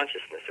of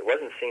consciousness. It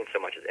wasn't seen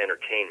so much as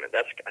entertainment.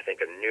 That's, I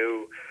think, a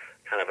new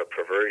kind of a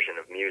perversion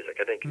of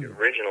music. I think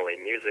originally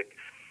music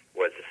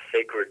was a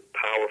sacred,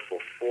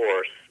 powerful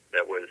force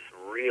that was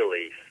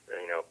really,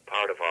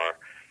 part of our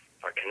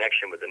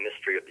connection with the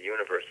mystery of the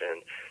universe,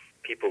 and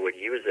people would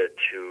use it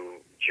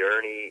to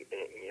journey,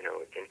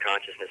 in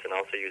consciousness, and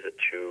also use it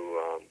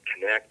to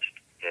connect.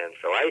 And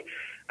so I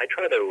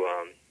try to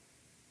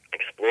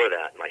explore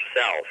that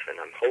myself, and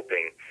I'm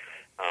hoping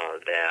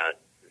that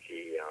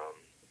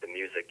the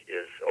music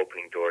is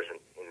opening doors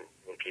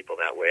in people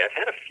that way. I've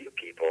had a few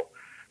people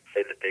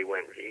say that they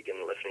went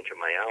vegan listening to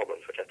my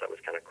albums, which I thought was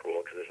kind of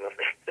cool, because there's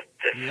nothing.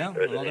 Yeah,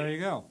 well, there you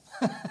go.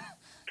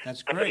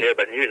 That's great. Nothing here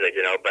but music,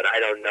 but I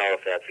don't know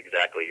if that's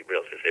exactly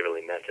real, if they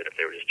really meant it, if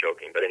they were just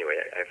joking. But anyway,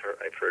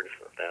 I've heard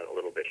of that a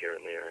little bit here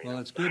and there. Well,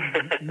 it's good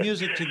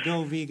music to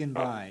go vegan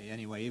by,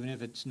 anyway, even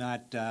if it's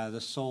not the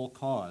sole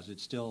cause.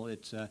 It's still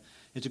it's a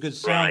good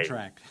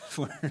soundtrack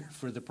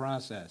for the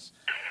process.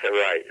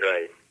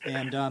 Right.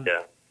 And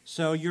yeah.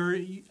 So you're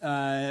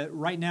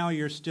right now.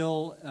 You're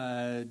still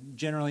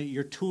generally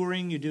you're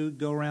touring. You do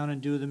go around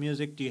and do the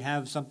music. Do you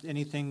have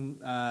anything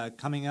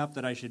coming up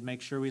that I should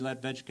make sure we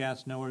let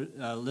VegCast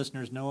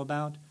listeners know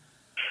about?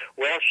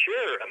 Well,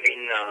 sure. I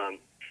mean,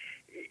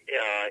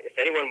 if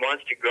anyone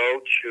wants to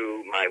go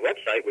to my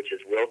website, which is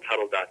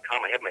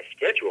willtuttle.com, I have my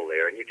schedule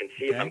there, and you can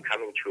see if I'm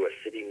coming to a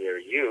city near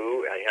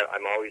you.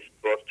 I'm always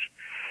booked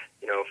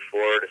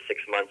 4 to 6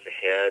 months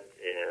ahead.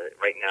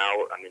 Right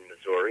now, I'm in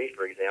Missouri,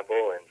 for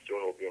example, and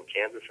soon we'll be in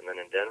Kansas, and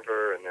then in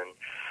Denver, and then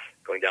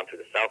going down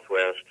through the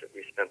Southwest.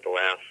 We spent the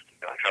last.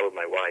 I traveled with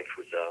my wife,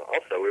 who's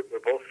also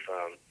we're both.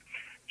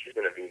 She's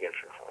been a vegan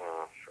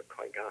for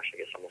quite, I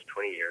guess almost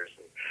 20 years,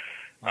 and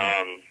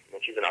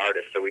she's an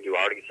artist. So we do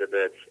art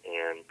exhibits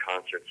and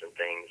concerts and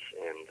things,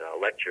 and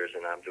lectures,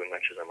 and I'm doing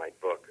lectures on my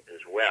book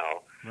as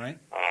well. Right.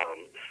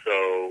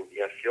 So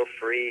yeah, feel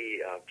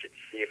free to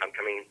see if I'm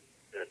coming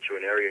to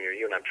an area near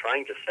you, and I'm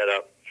trying to set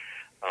up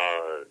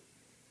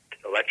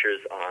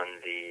lectures on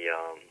the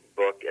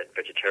book at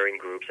vegetarian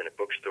groups and at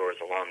bookstores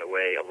along the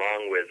way,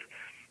 along with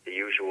the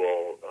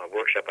usual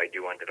workshop I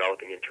do on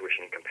developing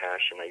intuition and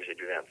compassion. I usually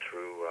do that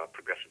through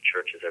progressive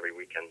churches every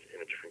weekend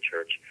in a different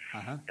church,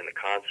 and the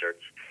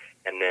concerts.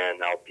 And then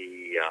I'll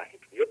be, I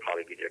think you'll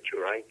probably be there too,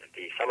 right? At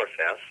the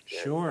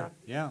Summerfest. Sure,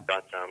 yeah.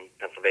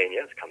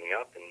 Pennsylvania is coming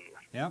up in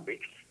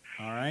weeks.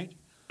 All right.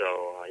 So,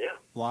 yeah.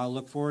 Well, I'll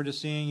look forward to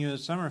seeing you at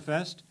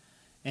Summerfest.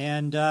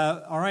 And,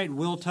 all right,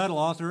 Will Tuttle,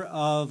 author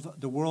of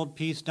The World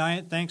Peace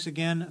Diet, thanks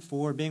again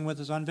for being with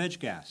us on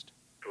VegCast.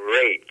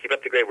 Great. Keep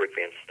up the great work,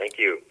 Vince. Thank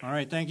you. All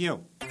right, thank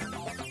you.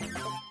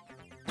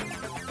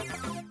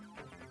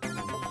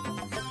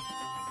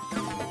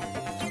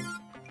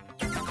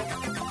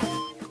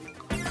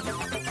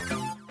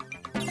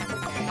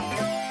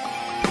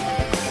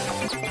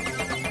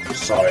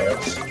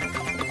 Science.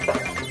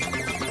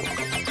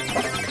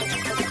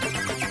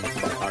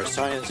 Our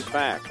science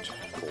fact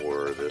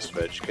for this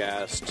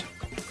VegCast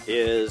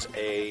is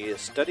a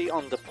study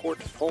on the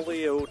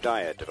portfolio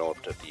diet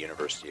developed at the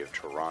University of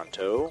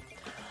Toronto.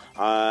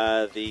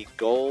 The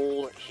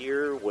goal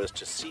here was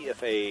to see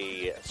if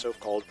a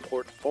so-called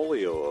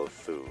portfolio of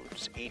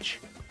foods, each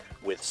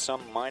with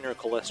some minor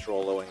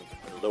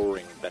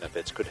cholesterol-lowering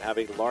benefits, could have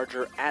a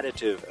larger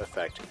additive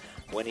effect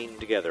when eaten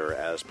together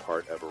as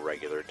part of a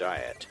regular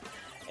diet.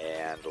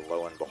 And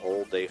lo and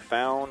behold, they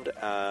found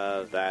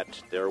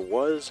that there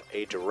was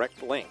a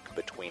direct link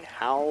between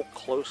how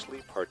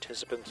closely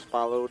participants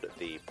followed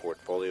the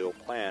portfolio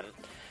plan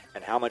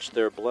and how much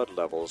their blood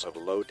levels of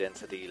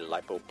low-density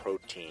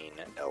lipoprotein,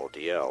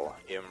 LDL,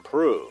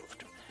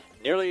 improved.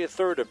 Nearly a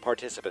third of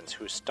participants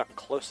who stuck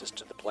closest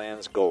to the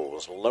plan's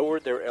goals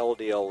lowered their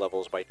LDL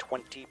levels by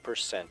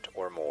 20%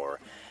 or more,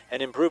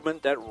 an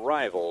improvement that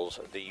rivals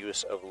the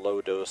use of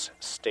low-dose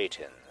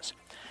statins.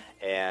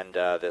 And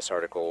this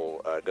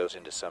article goes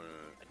into some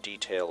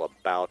detail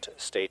about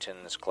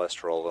statins,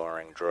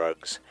 cholesterol-lowering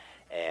drugs,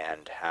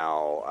 and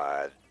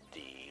how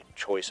the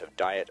choice of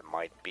diet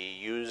might be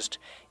used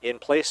in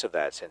place of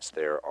that, since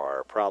there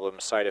are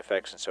problems, side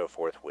effects, and so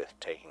forth with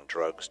taking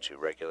drugs to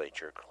regulate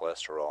your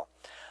cholesterol.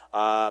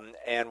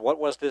 And what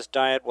was this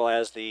diet? Well,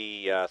 as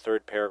the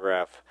third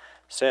paragraph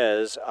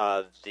says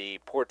the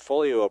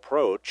portfolio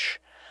approach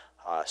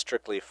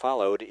strictly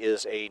followed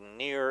is a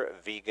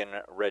near-vegan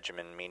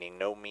regimen, meaning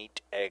no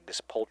meat,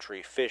 eggs,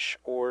 poultry, fish,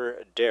 or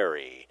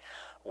dairy,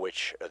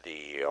 which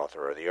the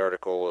author of the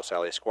article,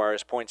 Sally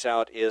Squires, points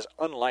out is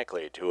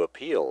unlikely to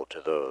appeal to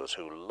those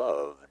who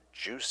love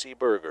juicy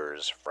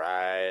burgers,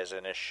 fries,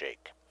 and a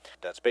shake.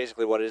 That's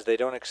basically what it is.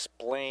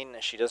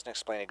 She doesn't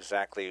explain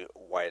exactly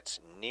why it's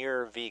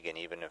near vegan,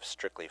 even if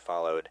strictly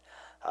followed.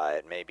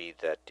 It may be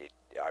that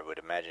I would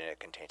imagine it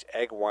contains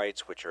egg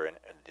whites, which are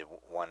the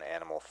one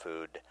animal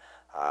food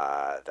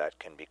that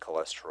can be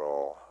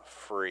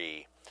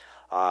cholesterol-free.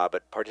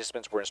 But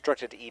participants were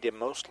instructed to eat a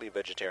mostly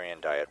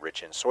vegetarian diet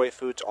rich in soy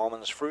foods,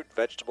 almonds, fruit,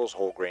 vegetables,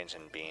 whole grains,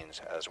 and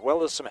beans, as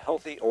well as some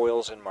healthy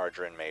oils and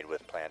margarine made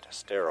with plant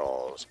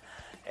sterols.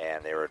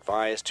 And they were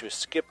advised to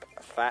skip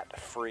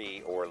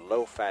fat-free or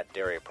low-fat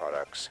dairy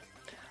products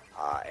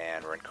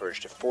and were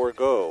encouraged to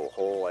forego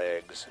whole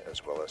eggs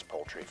as well as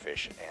poultry,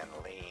 fish, and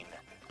lean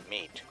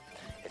meat.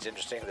 It's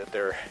interesting that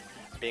they're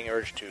being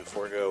urged to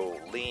forego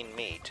lean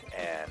meat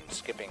and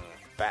skipping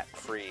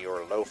fat-free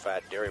or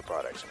low-fat dairy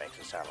products. It makes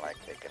it sound like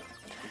they can,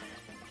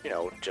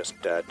 just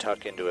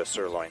tuck into a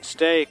sirloin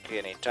steak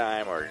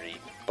anytime or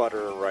eat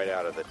butter right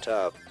out of the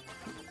tub.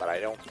 But I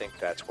don't think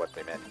that's what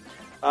they meant.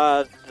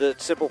 The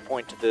simple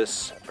point to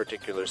this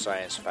particular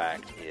science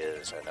fact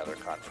is another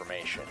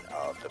confirmation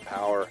of the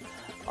power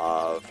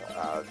of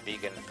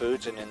vegan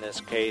foods, and in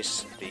this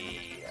case,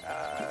 the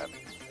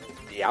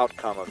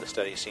outcome of the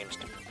study seems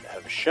to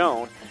have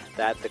shown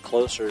that the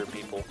closer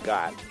people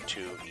got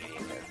to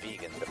eating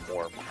vegan, the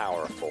more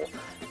powerful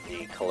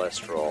the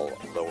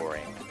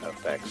cholesterol-lowering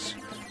effects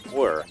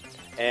were.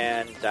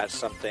 And that's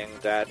something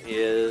that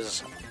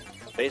is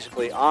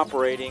basically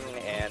operating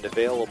and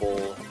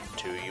available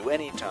to you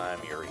anytime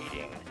you're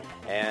eating,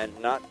 and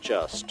not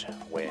just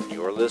when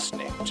you're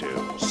listening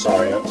to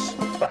Science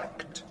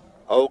Fact.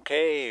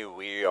 Okay,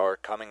 we are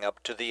coming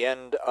up to the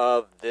end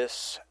of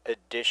this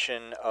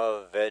edition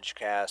of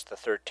VegCast, the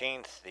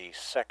 13th, the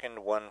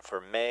second one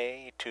for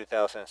May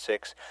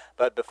 2006.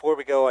 But before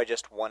we go, I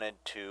just wanted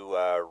to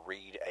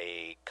read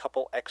a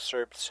couple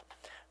excerpts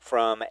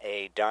from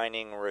a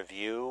dining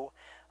review.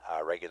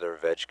 Regular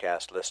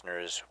VegCast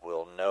listeners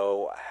will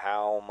know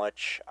how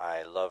much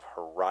I love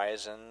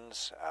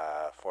Horizons,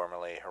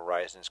 formerly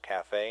Horizons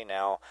Cafe,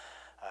 now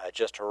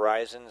just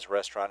Horizons,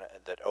 restaurant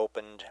that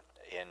opened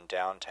in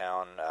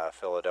downtown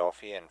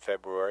Philadelphia in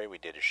February. We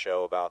did a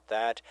show about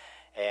that.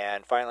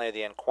 And finally,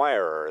 the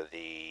Enquirer,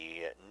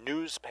 the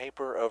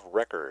newspaper of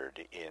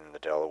record in the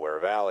Delaware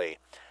Valley,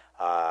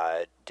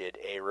 did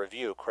a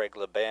review. Craig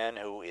Laban,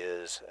 who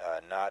is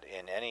not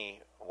in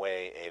any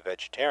way a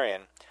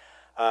vegetarian,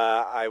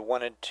 I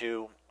wanted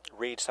to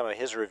read some of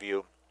his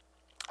review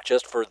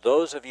just for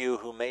those of you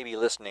who may be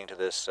listening to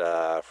this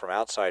from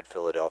outside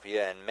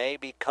Philadelphia and may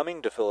be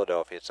coming to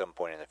Philadelphia at some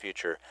point in the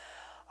future,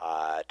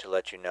 to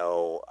let you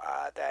know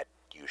that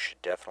you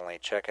should definitely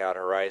check out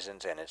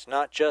Horizons. And it's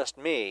not just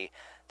me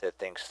that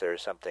thinks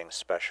there's something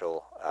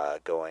special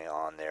going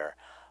on there.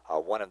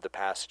 One of the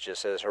passages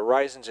says,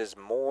 Horizons is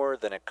more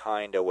than a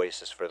kind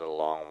oasis for the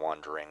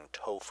long-wandering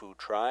tofu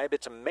tribe.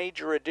 It's a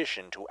major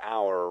addition to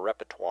our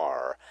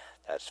repertoire,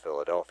 that's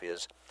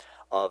Philadelphia's,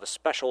 of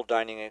special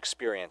dining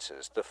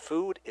experiences. The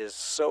food is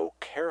so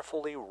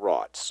carefully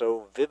wrought,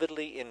 so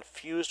vividly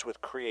infused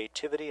with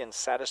creativity and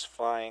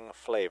satisfying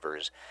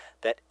flavors,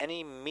 that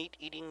any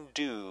meat-eating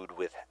dude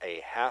with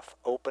a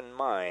half-open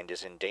mind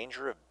is in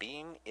danger of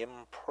being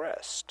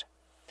impressed.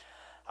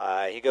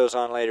 He goes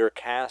on later,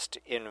 cast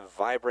in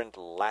vibrant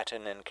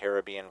Latin and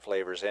Caribbean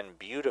flavors and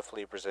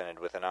beautifully presented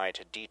with an eye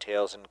to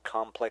details and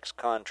complex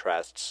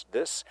contrasts.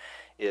 This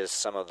is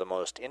some of the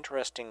most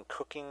interesting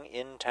cooking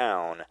in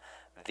town,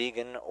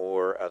 vegan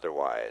or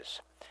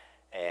otherwise.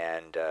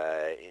 And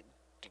it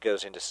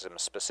goes into some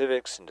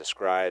specifics and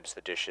describes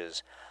the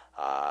dishes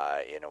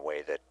in a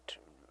way that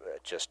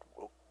just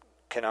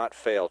cannot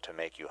fail to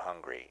make you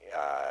hungry,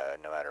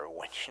 no matter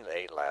when you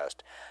ate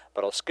last.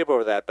 But I'll skip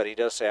over that. But he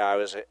does say, I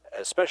was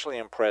especially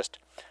impressed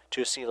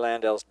to see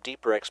Landel's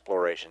deeper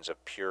explorations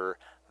of pure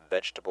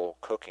vegetable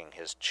cooking.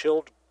 His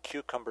chilled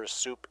cucumber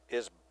soup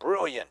is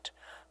brilliant,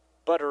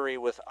 buttery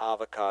with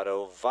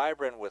avocado,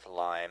 vibrant with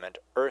lime, and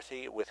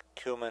earthy with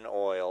cumin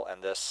oil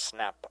and the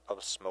snap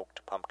of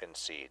smoked pumpkin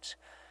seeds.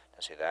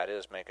 Now, see, that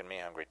is making me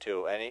hungry,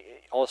 too. And he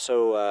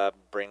also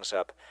brings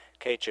up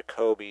Kate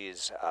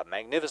Jacoby's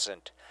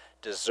magnificent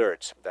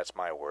desserts. That's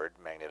my word,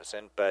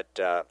 magnificent.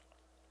 But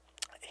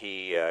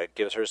he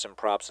gives her some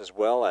props as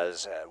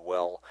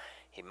well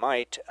he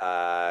might,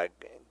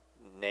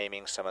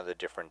 naming some of the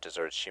different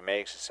desserts she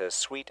makes. It says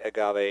sweet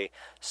agave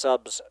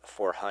subs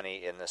for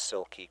honey in the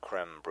silky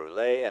creme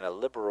brulee, and a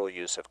liberal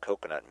use of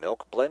coconut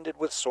milk blended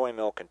with soy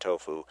milk and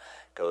tofu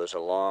goes a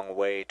long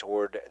way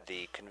toward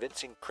the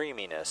convincing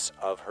creaminess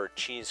of her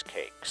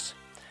cheesecakes.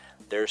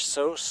 They're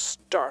so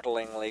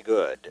startlingly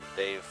good,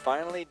 they've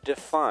finally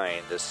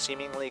defined the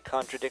seemingly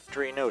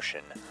contradictory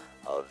notion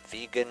of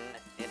vegan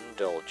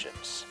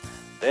indulgence.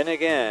 Then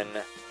again,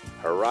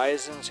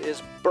 Horizons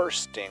is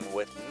bursting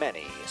with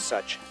many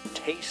such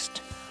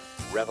taste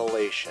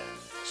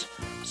revelations,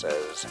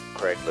 says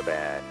Craig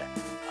Laban,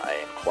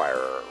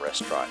 Inquirer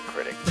restaurant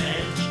critic.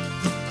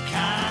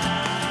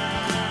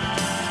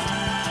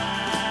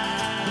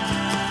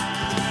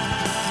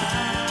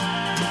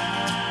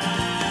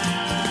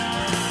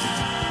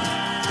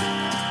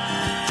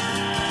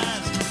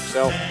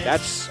 So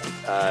that's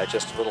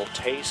just a little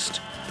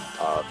taste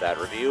of that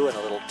review and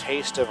a little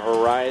taste of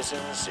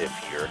Horizons. If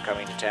you're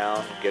coming to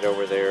town, get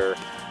over there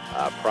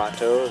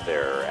pronto.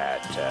 They're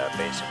at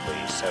basically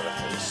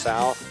 7th and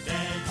South.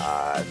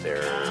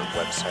 Their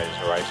website is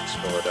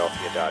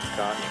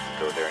horizonsphiladelphia.com. You can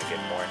go there and get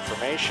more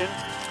information.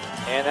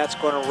 And that's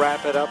going to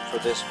wrap it up for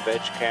this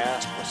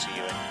VegCast. We'll see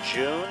you in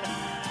June.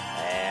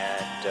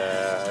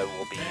 And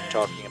we'll be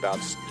talking about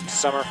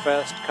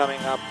Summerfest coming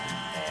up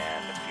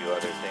and a few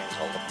other things.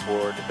 I'll look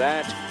forward to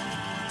that.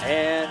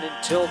 And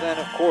until then,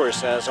 of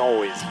course, as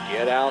always,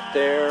 get out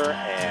there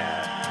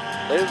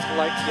and live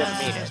like you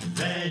mean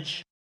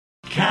it.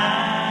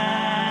 VegCast.